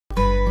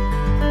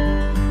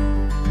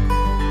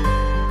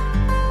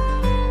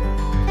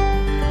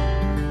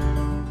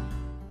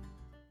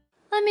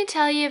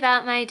tell you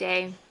about my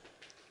day.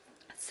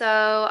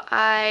 So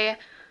I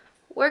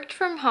worked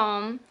from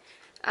home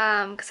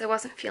because I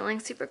wasn't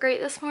feeling super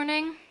great this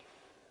morning.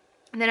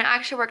 And then it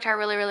actually worked out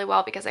really, really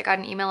well because I got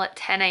an email at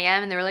 10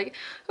 a.m. and they were like,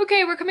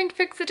 okay, we're coming to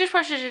fix the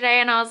dishwasher today.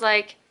 And I was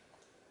like,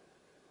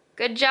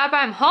 good job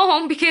I'm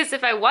home, because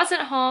if I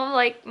wasn't home,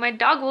 like, my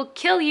dog will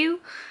kill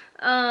you.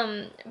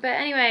 But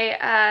anyway,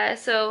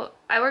 so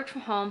I worked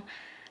from home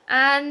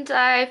and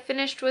I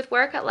finished with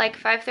work at like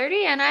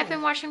 5:30, and I've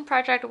been watching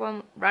Project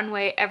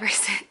Runway ever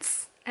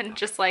since and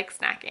just like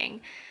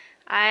snacking.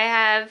 I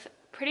have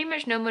pretty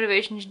much no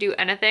motivation to do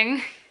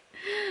anything.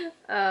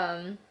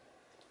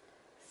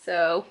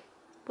 So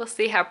we'll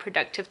see how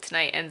productive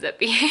tonight ends up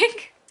being.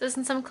 So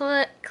since I'm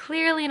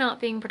clearly not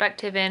being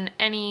productive in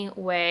any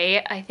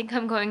way, I think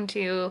I'm going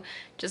to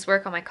just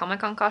work on my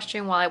Comic-Con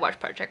costume while I watch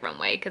Project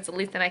Runway, because at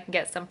least then I can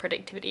get some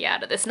productivity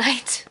out of this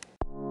night.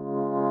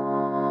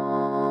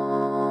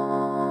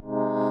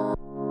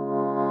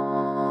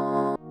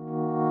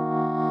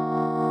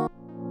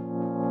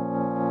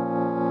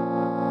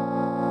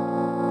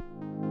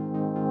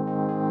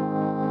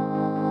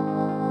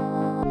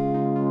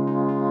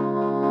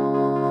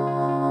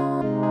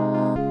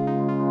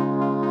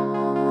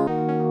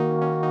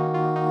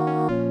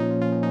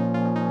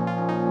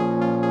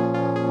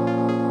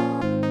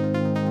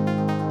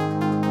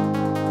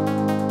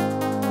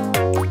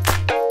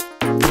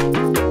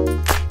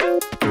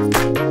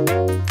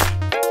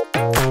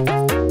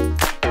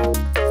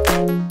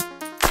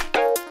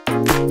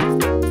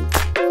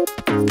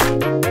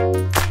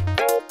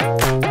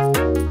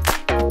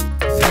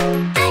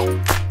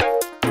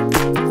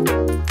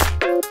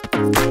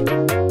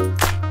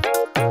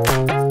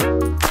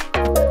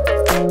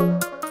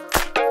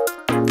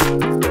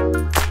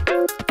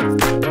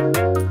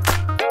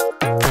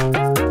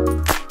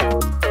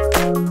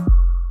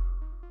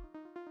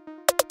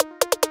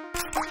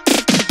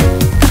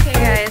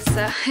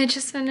 I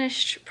just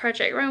finished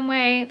Project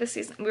Runway. This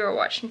season, we were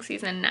watching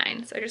season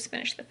 9, so I just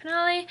finished the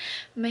finale.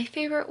 My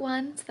favorite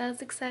one, so that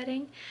was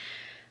exciting.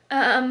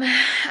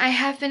 I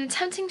have been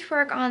attempting to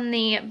work on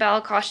the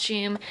Belle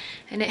costume,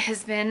 and it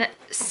has been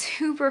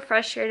super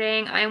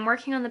frustrating. I'm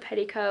working on the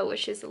petticoat,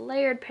 which is a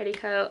layered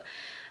petticoat.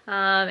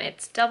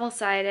 It's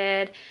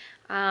double-sided,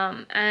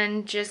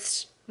 and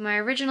just my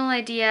original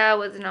idea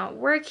was not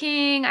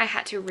working. I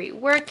had to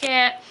rework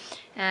it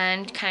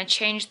and kind of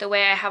change the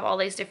way I have all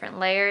these different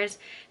layers,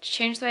 to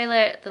change the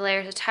way the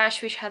layers attach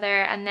to each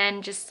other, and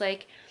then just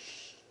like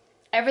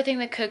everything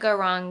that could go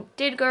wrong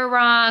did go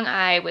wrong.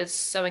 I was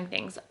sewing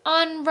things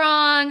on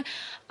wrong.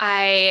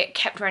 I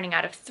kept running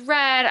out of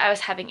thread. I was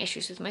having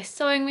issues with my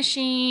sewing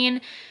machine.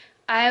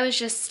 I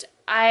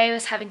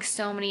was having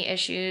so many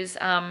issues.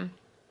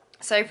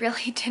 So I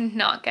really did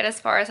not get as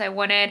far as I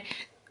wanted.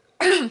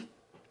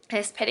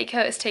 This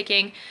petticoat is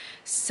taking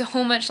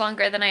so much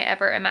longer than I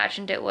ever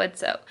imagined it would,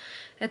 so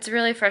it's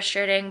really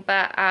frustrating.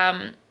 But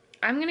I'm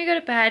gonna go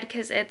to bed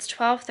because it's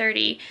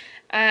 12:30,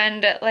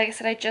 and like I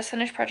said, I just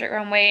finished Project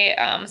Runway,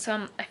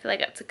 so I feel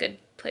like that's a good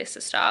place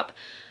to stop.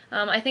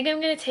 I think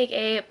I'm gonna take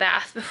a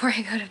bath before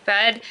I go to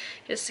bed,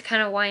 just to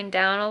kind of wind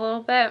down a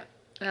little bit.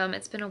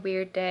 It's been a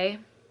weird day,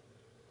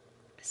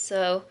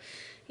 so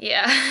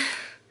yeah.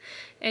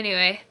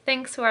 Anyway,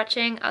 thanks for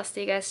watching. I'll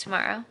see you guys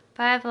tomorrow.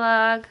 Bye,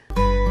 vlog.